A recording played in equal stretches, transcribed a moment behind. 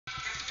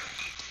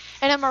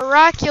In a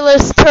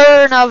miraculous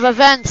turn of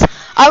events,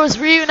 I was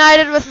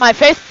reunited with my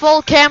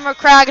faithful camera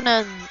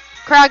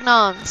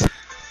Cragnons.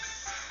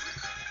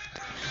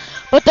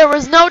 But there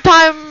was no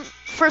time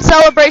for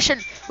celebration.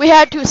 We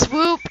had to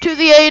swoop to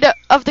the aid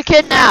of the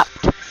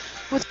kidnapped.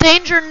 With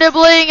danger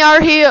nibbling our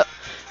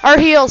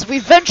heels, we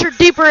ventured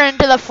deeper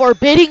into the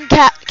forbidding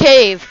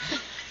cave.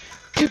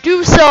 To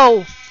do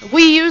so,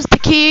 we used the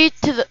key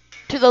to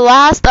the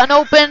last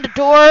unopened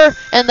door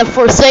in the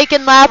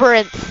Forsaken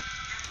Labyrinth.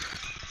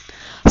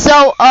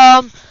 So,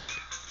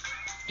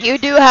 you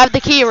do have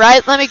the key,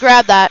 right? Let me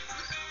grab that.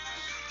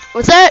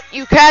 Was that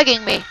you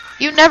cragging me?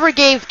 You never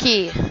gave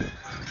key.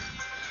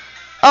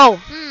 Oh,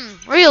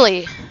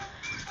 really?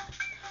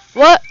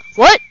 What?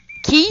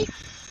 Key?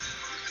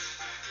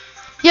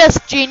 Yes,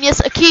 genius,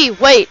 a key.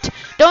 Wait,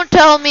 don't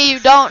tell me you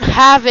don't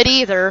have it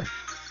either.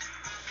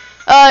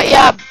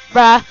 Yeah,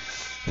 bruh.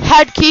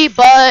 Had key,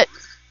 but...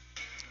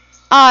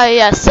 Ah,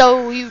 yes,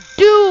 so you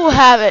do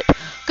have it.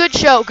 Good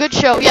show.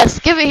 Yes,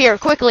 give it here,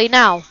 quickly,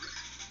 now.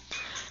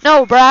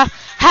 No, bruh.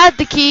 Had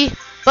the key,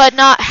 but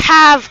not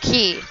have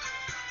key.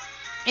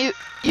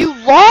 You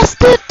lost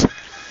it?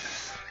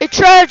 A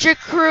tragic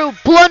crew,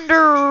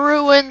 blunder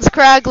ruins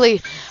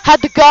Cragley.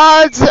 Had the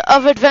gods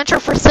of adventure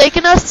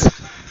forsaken us?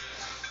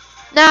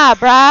 Nah,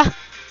 brah.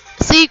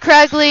 See,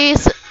 Cragley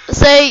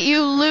say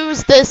you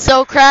lose this,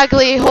 so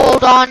Cragley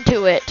hold on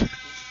to it.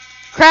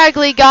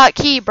 Cragley got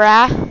key,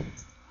 brah.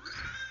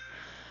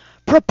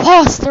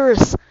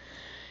 Preposterous.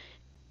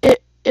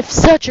 If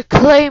such a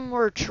claim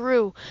were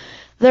true,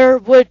 there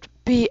would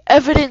be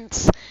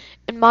evidence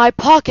in my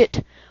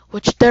pocket,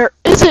 which there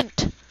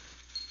isn't.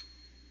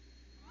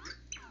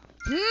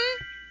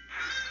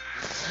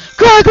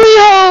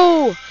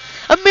 Cragley-ho!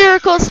 A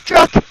miracle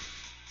struck.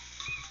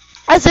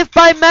 As if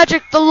by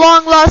magic, the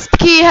long-lost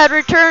key had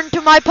returned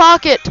to my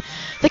pocket.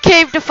 The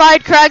cave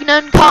defied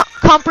Cragnon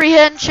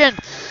comprehension.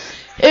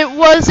 It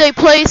was a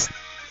place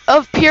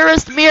of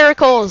purest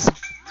miracles.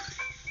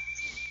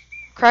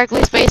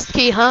 Cragley spaced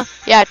key, huh?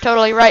 Yeah,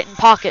 totally right in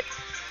pocket.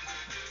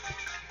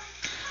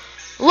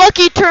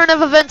 Lucky turn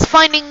of events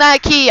finding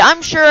that key.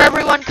 I'm sure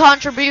everyone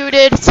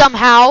contributed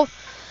somehow.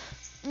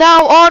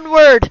 Now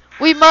onward.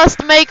 We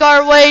must make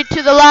our way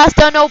to the last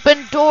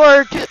unopened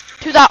door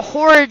to the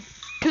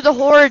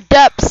horrid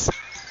depths.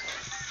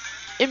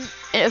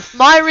 If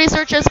my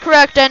research is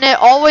correct, and it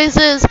always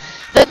is,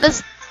 then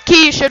this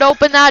key should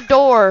open that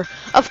door.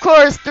 Of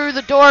course, through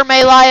the door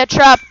may lie a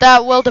trap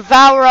that will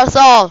devour us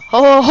all.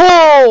 Ho ho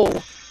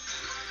ho!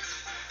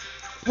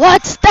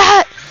 What's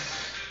that?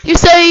 You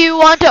say you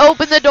want to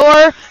open the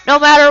door, no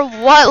matter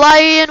what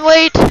lie in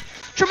wait?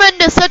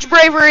 Tremendous, such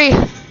bravery.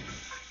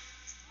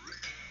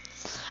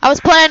 I was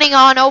planning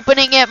on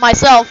opening it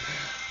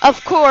myself,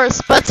 of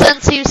course, but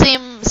since you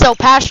seem so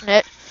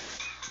passionate,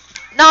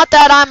 not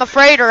that I'm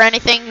afraid or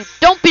anything,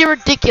 don't be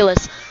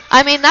ridiculous.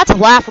 I mean, that's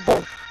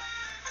laughable.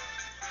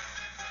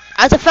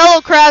 As a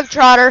fellow crag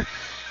trotter,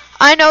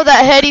 I know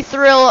that heady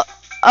thrill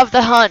of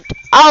the hunt.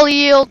 I'll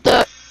yield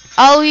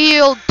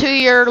to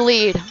your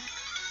lead.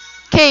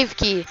 Cave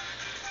key.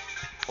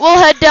 We'll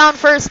head down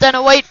first and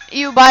await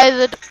you by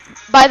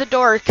the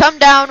door. Come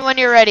down when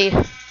you're ready.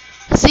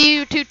 See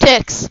you in 2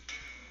 ticks.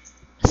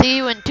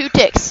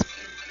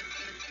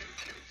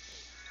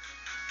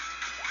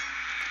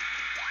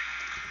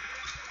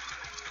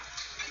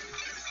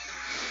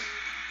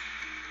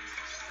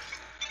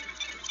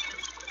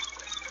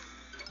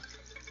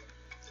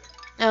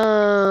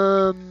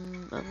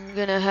 I'm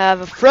gonna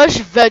have a fresh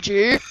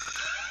veggie.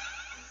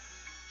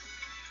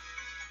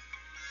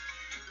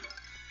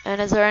 And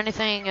is there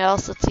anything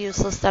else that's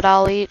useless that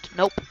I'll eat?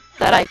 Nope,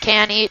 that I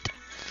can eat.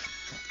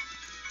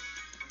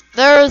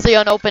 There's the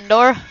unopened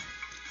door.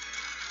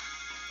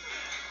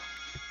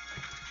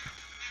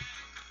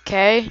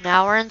 Okay,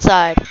 now we're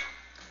inside.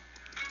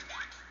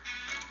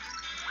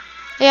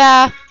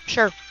 Yeah,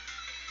 sure.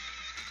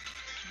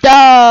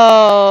 Down,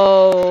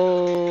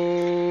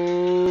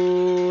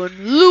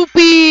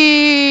 Loopy!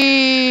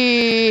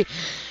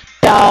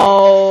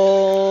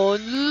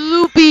 Down,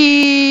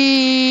 Loopy!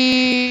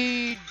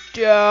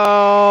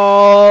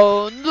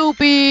 Down,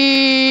 Loopy!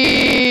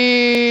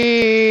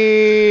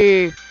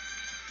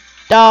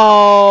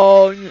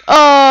 Down,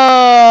 up!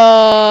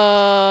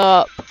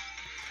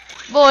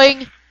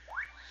 Boing!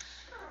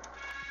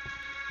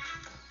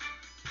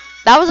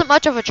 That wasn't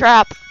much of a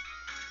trap.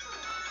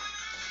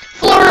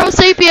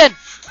 Fluorosapien!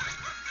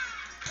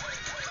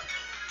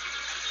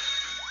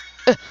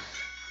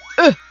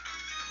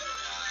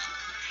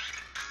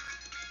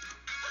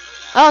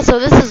 Oh, so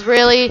this is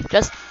really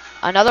just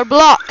another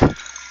block.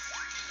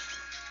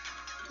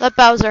 Let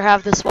Bowser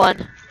have this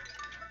one.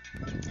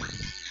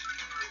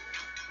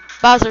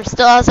 Bowser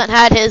still hasn't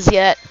had his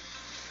yet.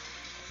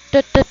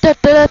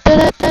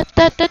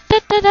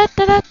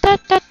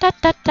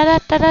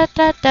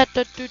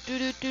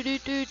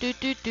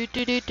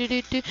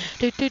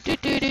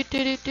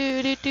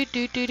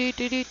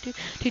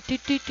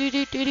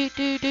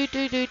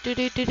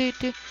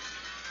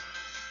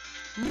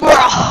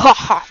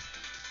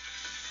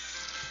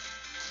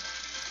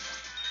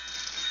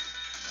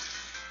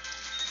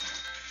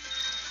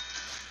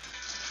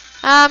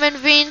 I'm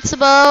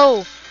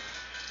invincible.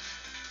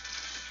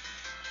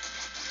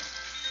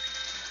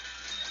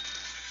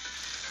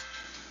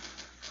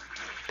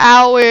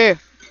 Owie.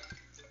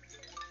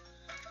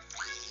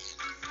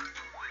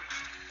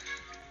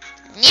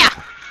 Yeah.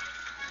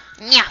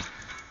 Yeah.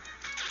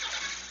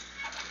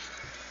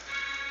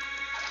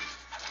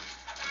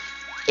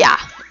 Yeah.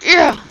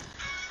 Yeah.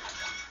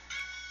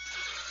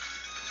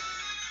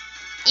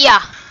 Yeah.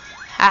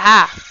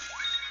 Haha.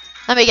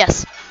 Let me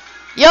guess.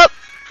 Yup.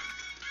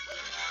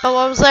 But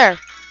what was there?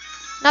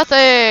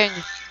 Nothing.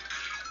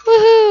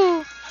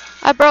 Woohoo.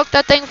 I broke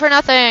that thing for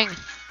nothing.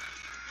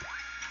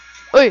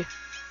 Oi.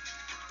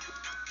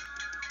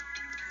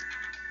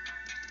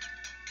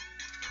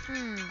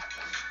 Hmm.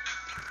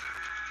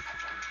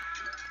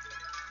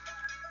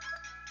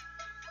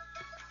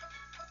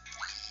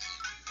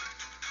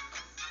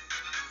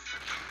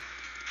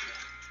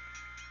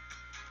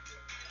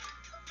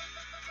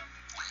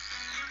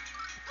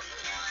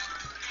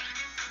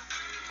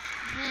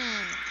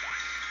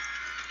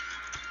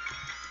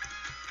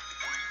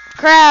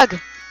 Crag.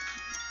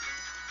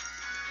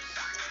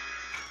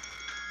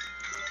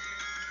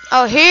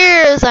 Oh,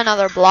 here's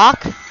another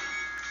block.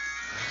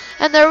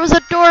 And there was a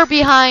door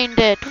behind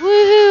it.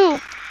 Woohoo!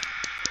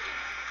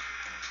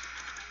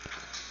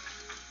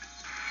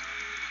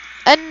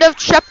 End of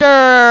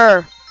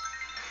chapter.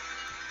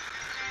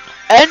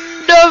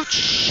 End of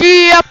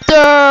chapter.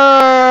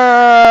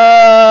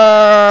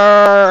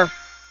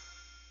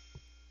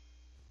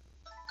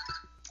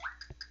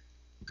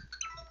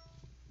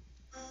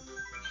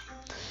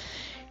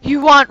 You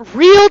want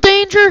real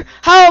danger?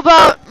 How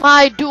about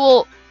my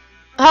duel?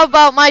 How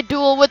about my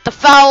duel with the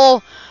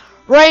foul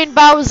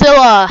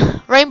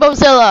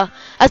Rainbowzilla?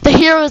 As the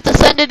heroes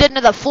descended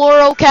into the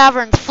Floro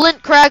caverns,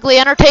 Flint Cragley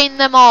entertained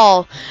them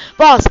all.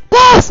 Boss!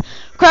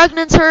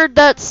 Cragnan's heard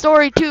that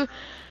story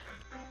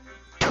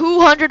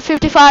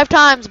 255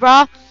 times,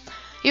 brah.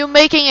 You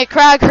making a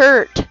Crag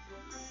hurt,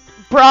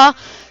 brah.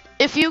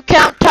 If you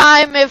count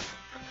time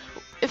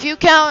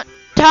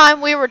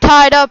we were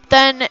tied up,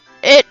 then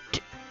it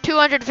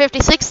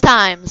 256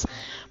 times.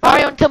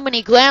 Mario and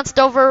company glanced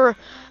over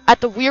at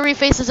the weary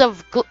faces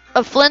of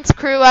Flint's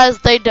crew as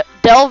they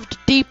delved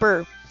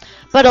deeper.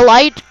 But a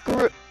light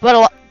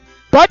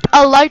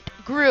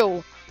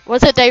grew.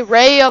 Was it a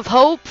ray of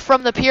hope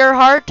from the pure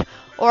heart,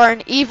 or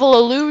an evil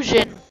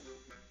illusion?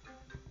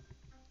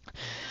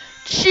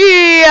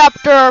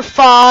 Chapter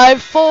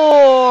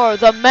 5-4,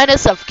 The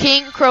Menace of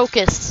King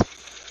Crocus.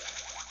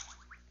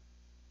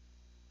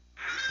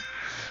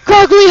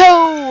 Cragley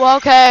ho!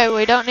 Okay,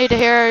 we don't need to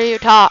hear you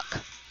talk.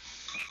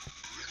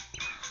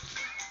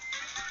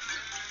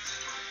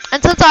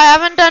 And since I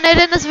haven't done it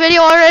in this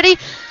video already,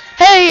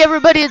 hey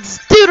everybody, it's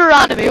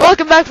Deuteronomy.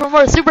 Welcome back for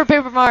more Super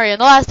Paper Mario. In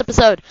the last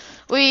episode,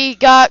 we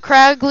got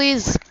that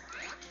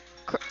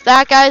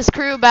guy's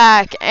crew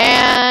back,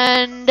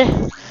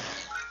 and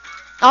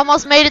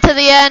almost made it to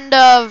the end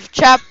of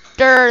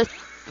chapter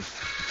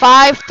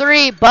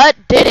 5-3, but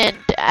didn't.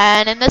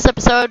 And in this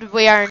episode,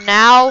 we are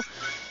now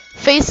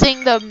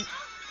facing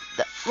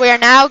we are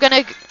now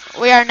gonna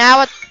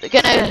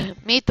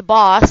meet the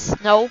boss.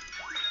 No,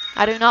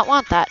 I do not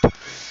want that.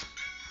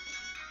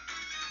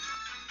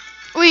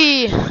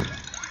 Mini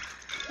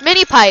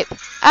pipe.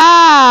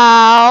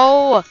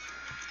 Ow!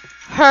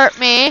 Hurt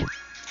me.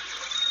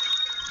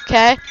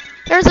 Okay.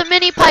 There's a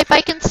mini pipe.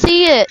 I can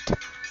see it.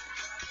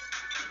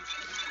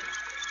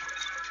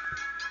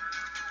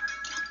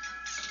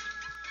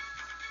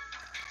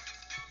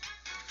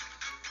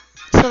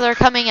 So they're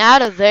coming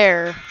out of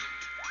there.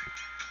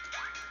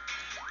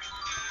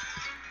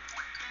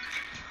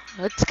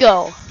 Let's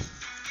go.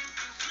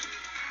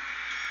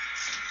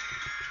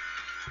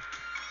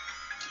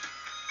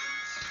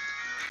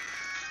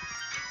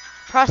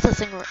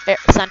 Processing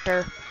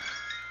center.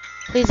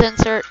 Please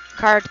insert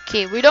card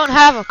key. We don't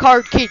have a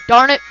card key,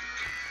 darn it.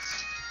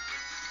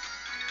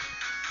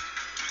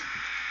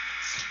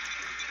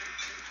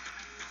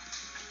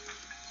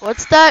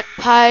 What's that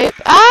pipe?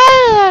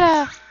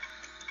 Ah!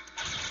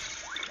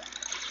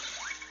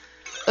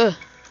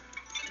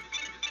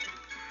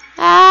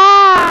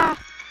 Ah!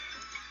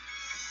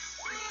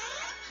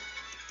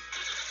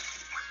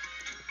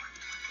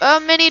 A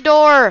mini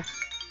door.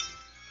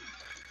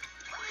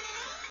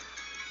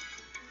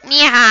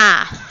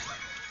 Yeah.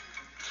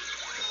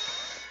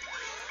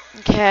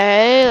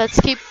 Okay, let's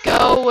keep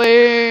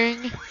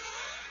going.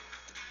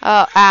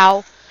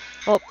 Ow.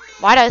 Well,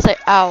 why did I say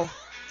ow?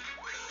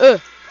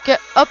 Get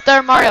up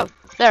there, Mario.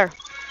 There.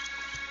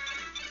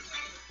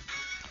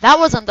 That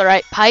wasn't the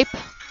right pipe.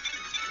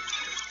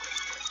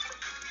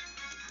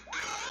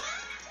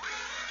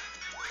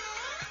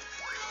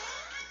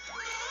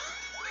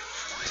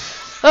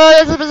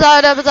 Oh, it's a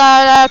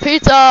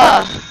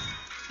pizza.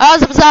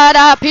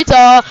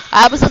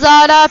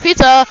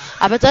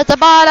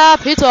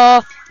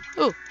 Pizza.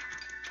 Ooh.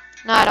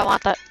 No, I don't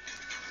want that.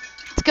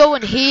 Let's go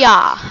in here.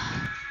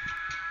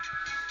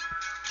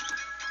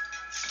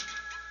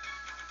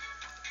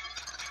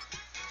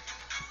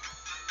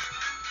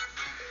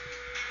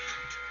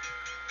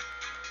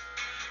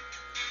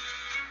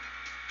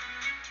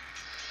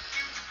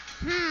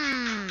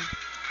 Hmm.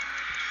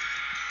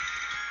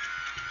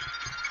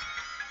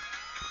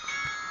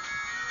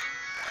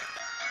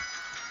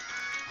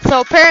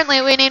 So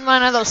apparently we need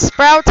one of those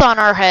sprouts on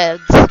our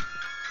heads.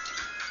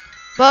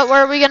 But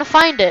where are we gonna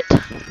find it?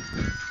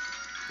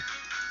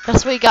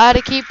 Guess we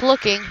gotta keep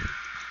looking.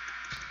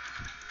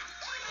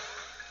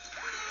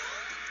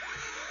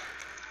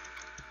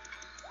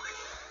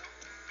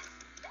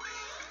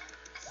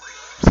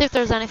 See if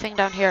there's anything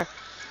down here.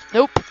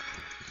 Nope.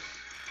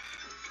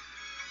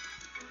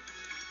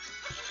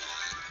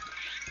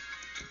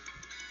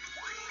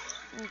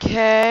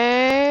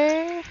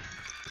 Okay.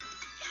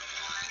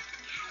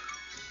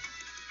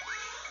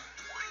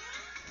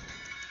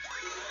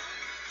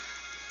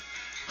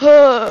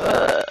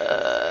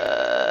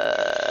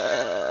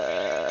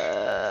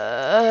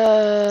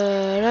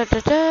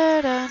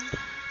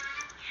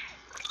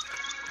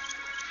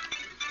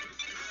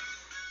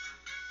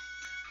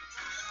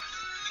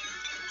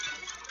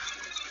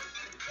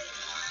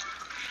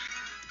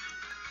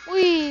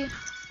 Wee.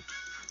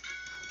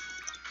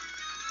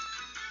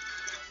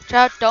 Watch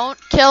out, don't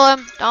kill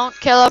him. Don't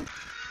kill him.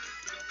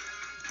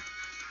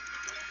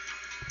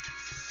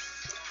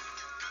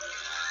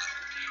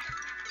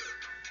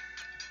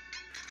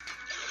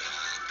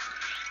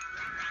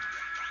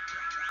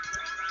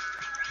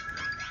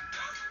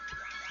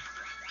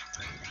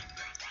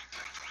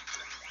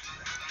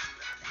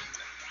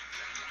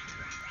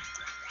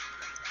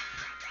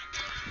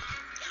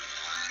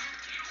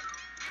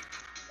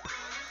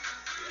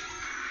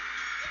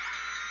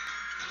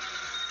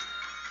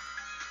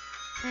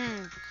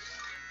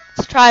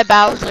 Let's try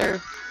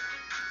Bowser.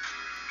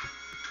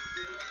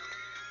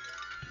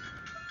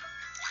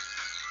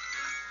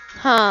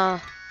 Huh.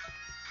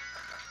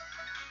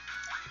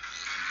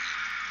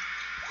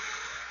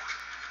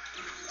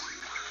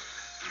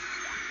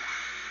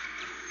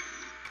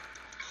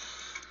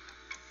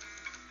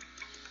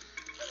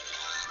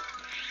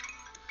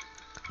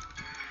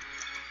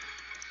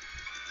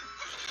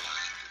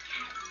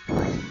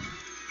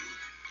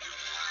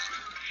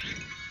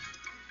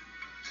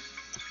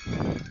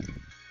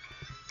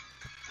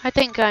 I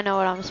think I know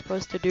what I'm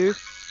supposed to do.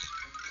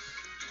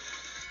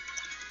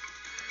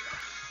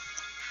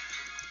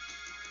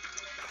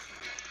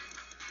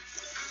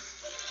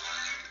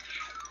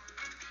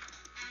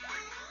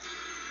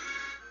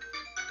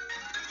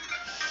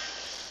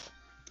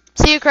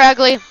 See you,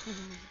 Cragley.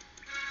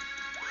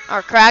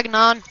 Or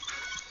Cragnon.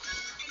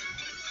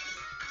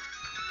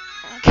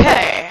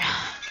 Okay.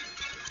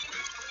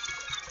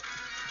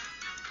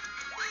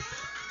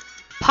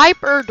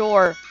 Pipe or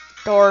door?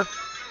 Door.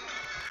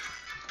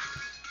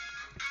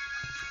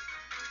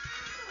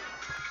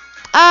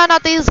 Ah,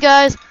 not these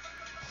guys.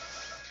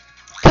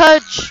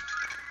 Cudge.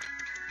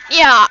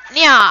 Yeah,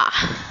 yeah.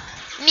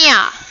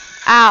 Yeah.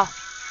 Ow.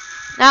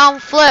 Now I'm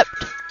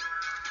flipped.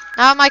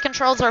 Now my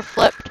controls are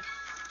flipped.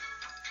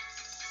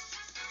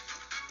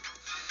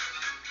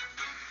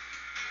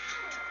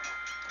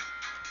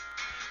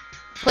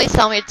 Please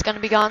tell me it's gonna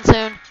be gone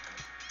soon.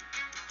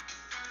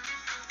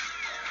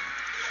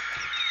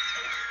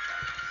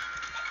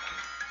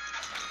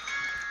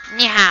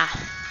 Yeah.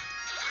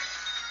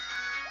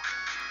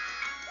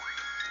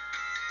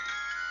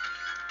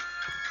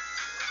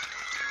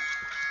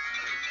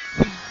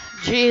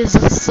 Jeez,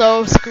 it's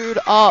so screwed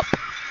up.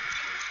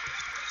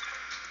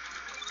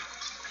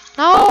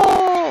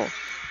 No!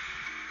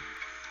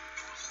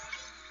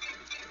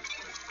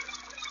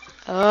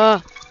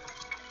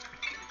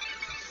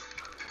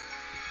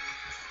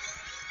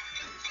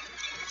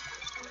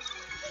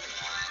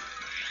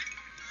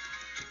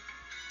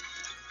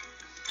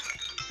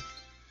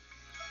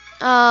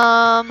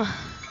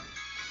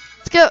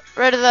 Let's get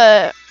rid of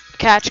the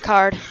catch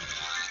card.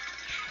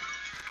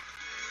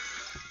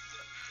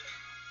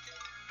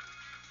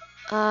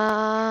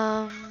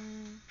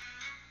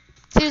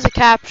 Let's use a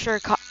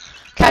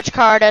catch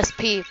card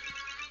SP.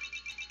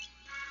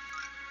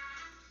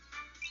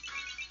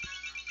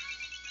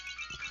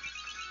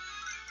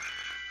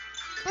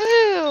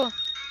 Woo!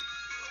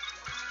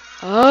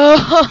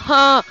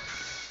 Oh,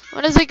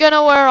 when is it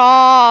gonna wear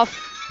off?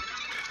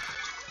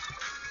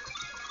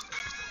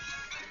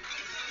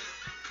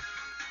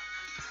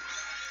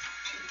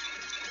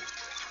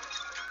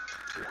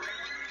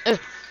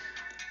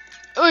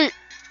 Wait.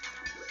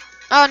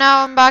 Oh,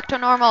 now I'm back to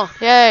normal.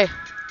 Yay.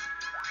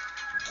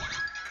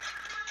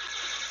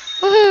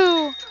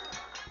 Woohoo!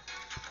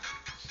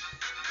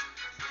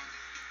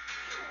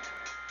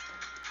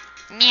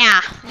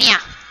 Nya, nya,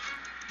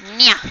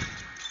 nya.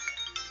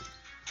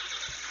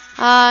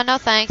 No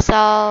thanks,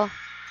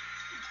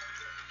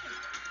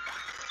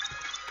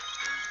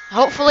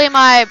 hopefully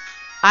my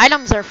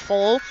items are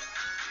full.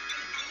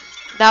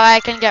 That way I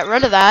can get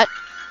rid of that.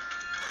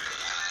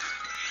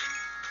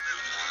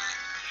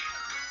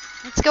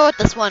 Let's go with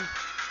this one.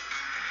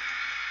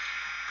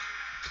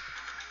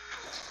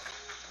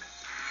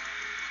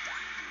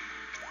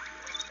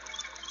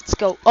 Let's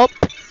go up.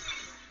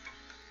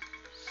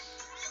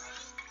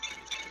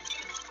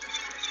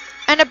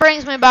 And it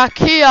brings me back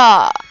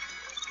here.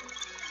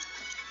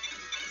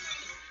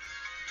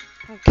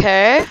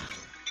 Okay.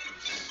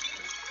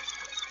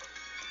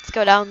 Let's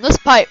go down this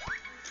pipe.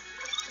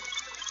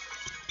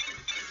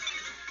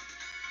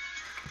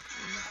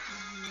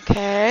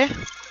 Okay.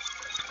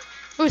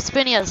 Ooh,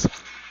 Spinias.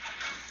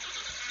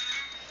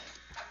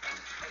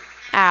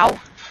 Ow.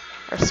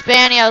 Or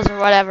Spanios or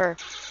whatever.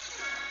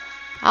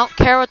 I don't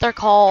care what they're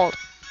called.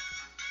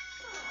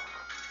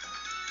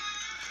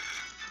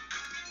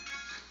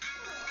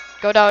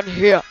 Go down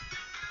here.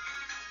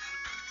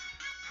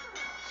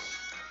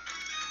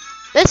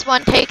 This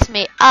one takes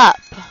me up.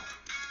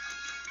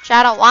 Which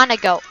I don't want to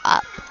go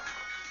up.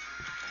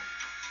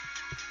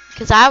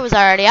 Because I was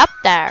already up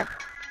there.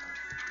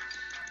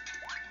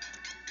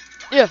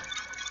 Yeah.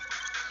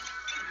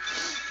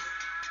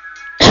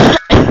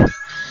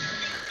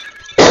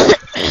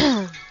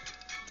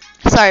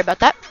 Sorry about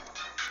that.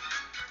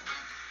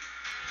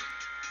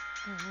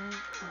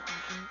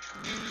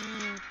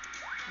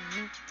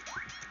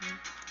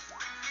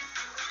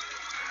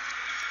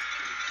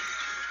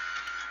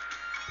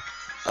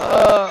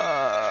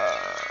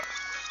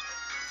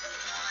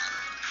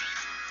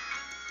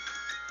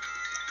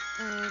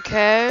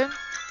 Okay.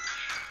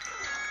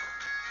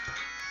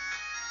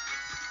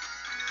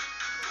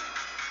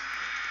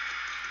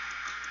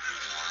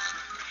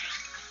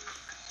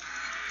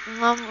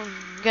 I'm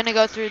gonna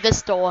go through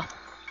this door.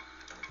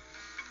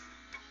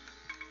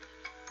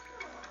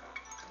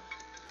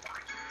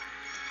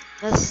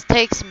 This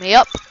takes me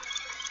up.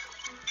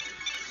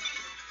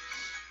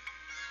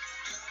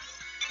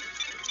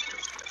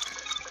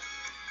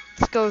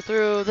 Let's go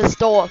through this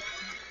door.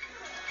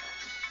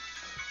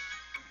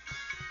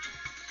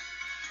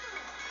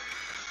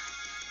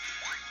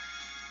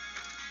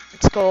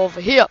 Let's go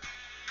over here.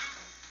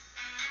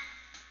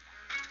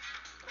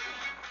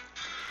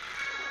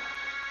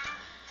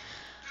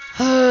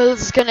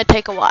 This is gonna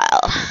take a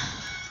while.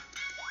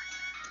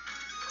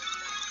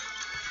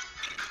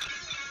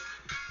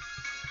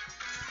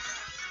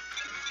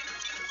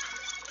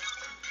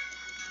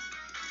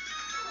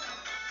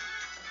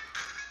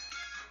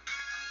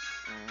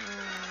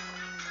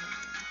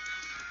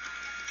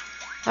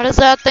 What does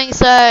that thing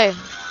say?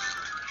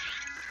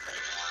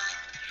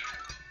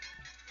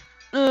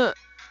 I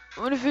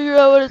want to figure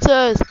out what it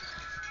says.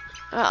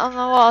 On the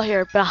wall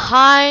here.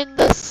 Behind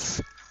the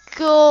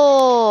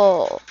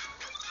skull.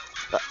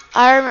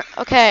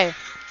 Okay.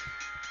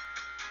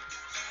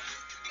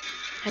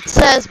 It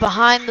says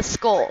behind the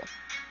skull.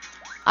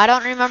 I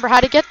don't remember how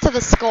to get to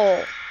the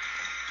skull.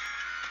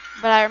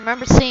 But I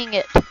remember seeing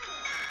it.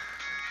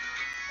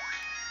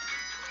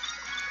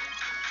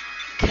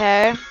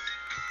 Okay.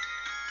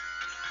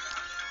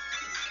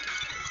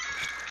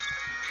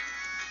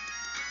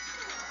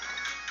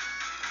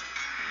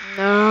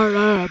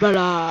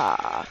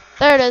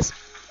 There it is.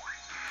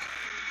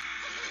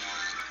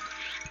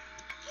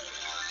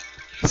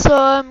 So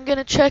I'm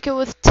gonna check it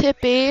with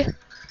Tippy.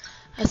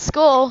 A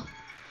skull.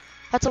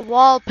 That's a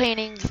wall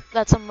painting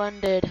that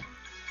someone did.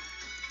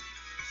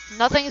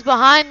 Nothing's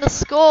behind the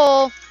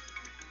skull.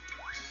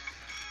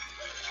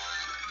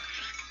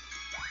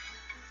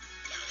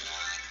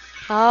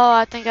 Oh,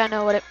 I think I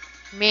know what it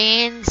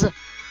means.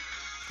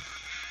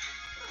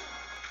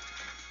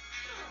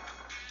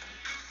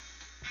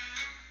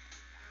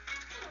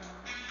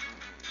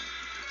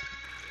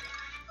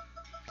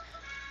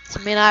 Does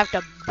it mean I have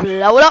to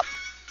blow it up?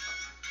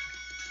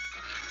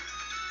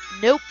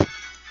 Nope.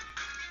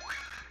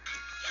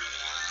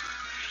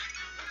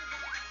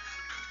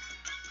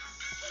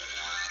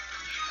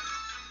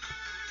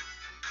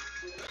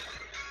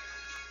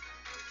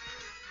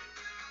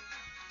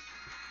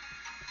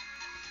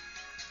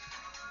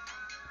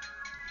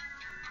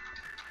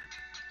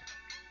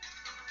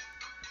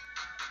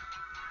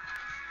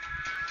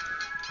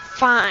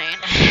 Fine.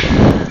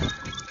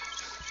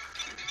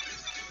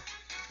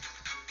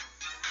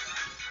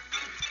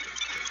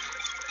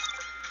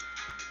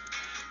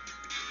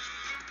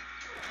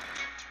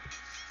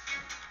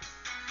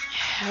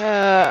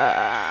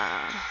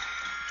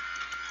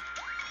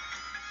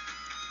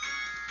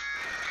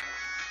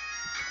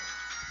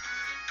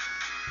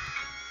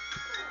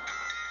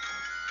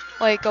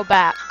 Wait, go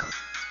back.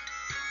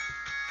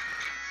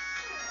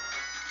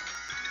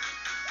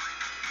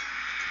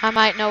 I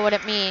might know what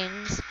it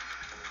means,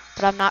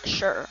 but I'm not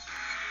sure.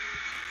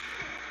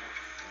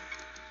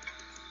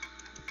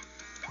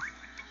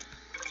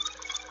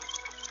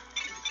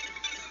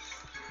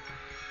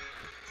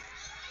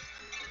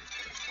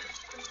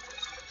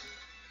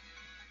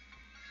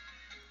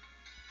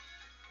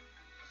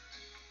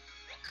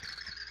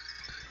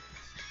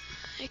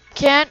 You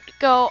can't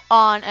go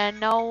on and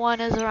no one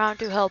is around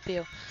to help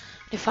you.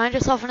 If you find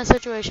yourself in a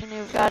situation,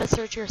 you've got to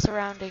search your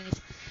surroundings.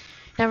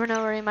 You never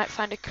know where you might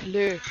find a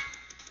clue.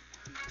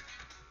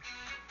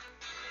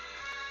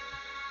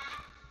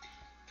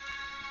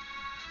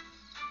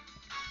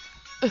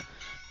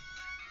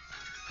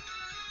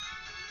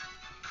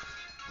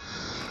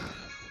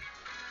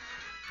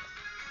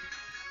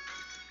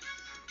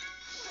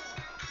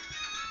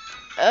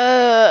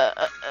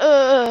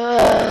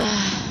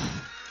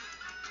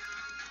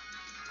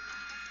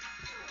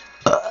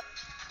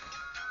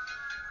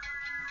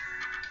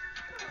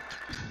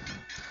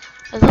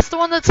 Is this the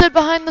one that's hid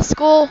behind the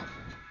skull?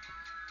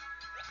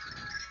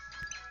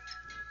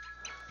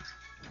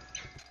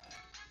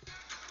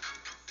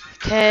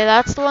 Okay,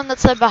 that's the one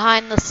that's hid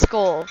behind the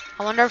skull.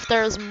 I wonder if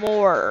there's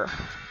more.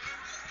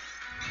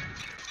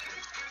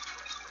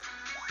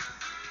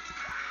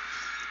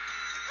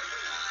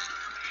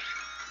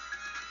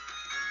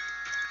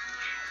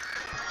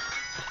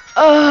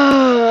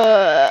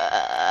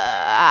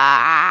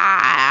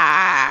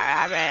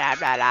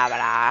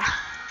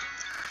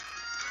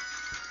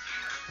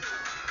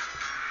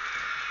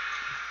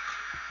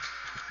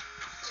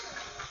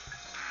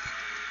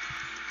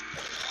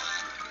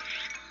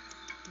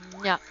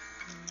 Yeah.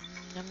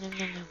 Yum, yum,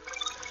 yum, yum.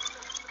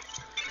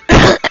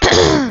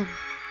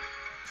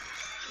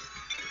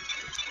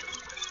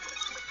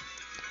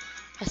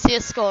 I see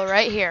a skull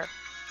right here.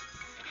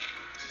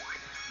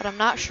 But I'm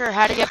not sure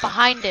how to get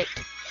behind it.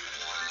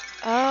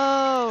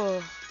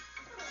 Oh.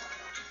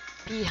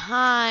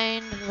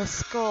 Behind the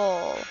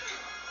skull.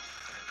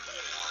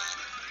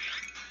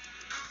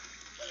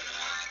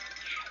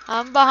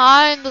 I'm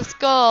behind the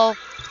skull.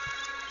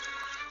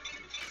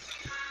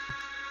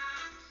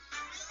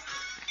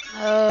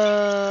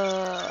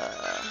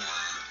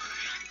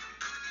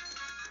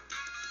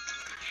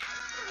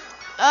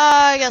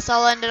 I guess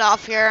I'll end it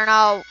off here and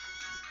I'll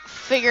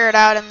figure it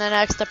out in the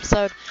next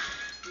episode.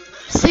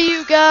 See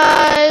you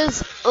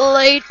guys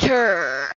later.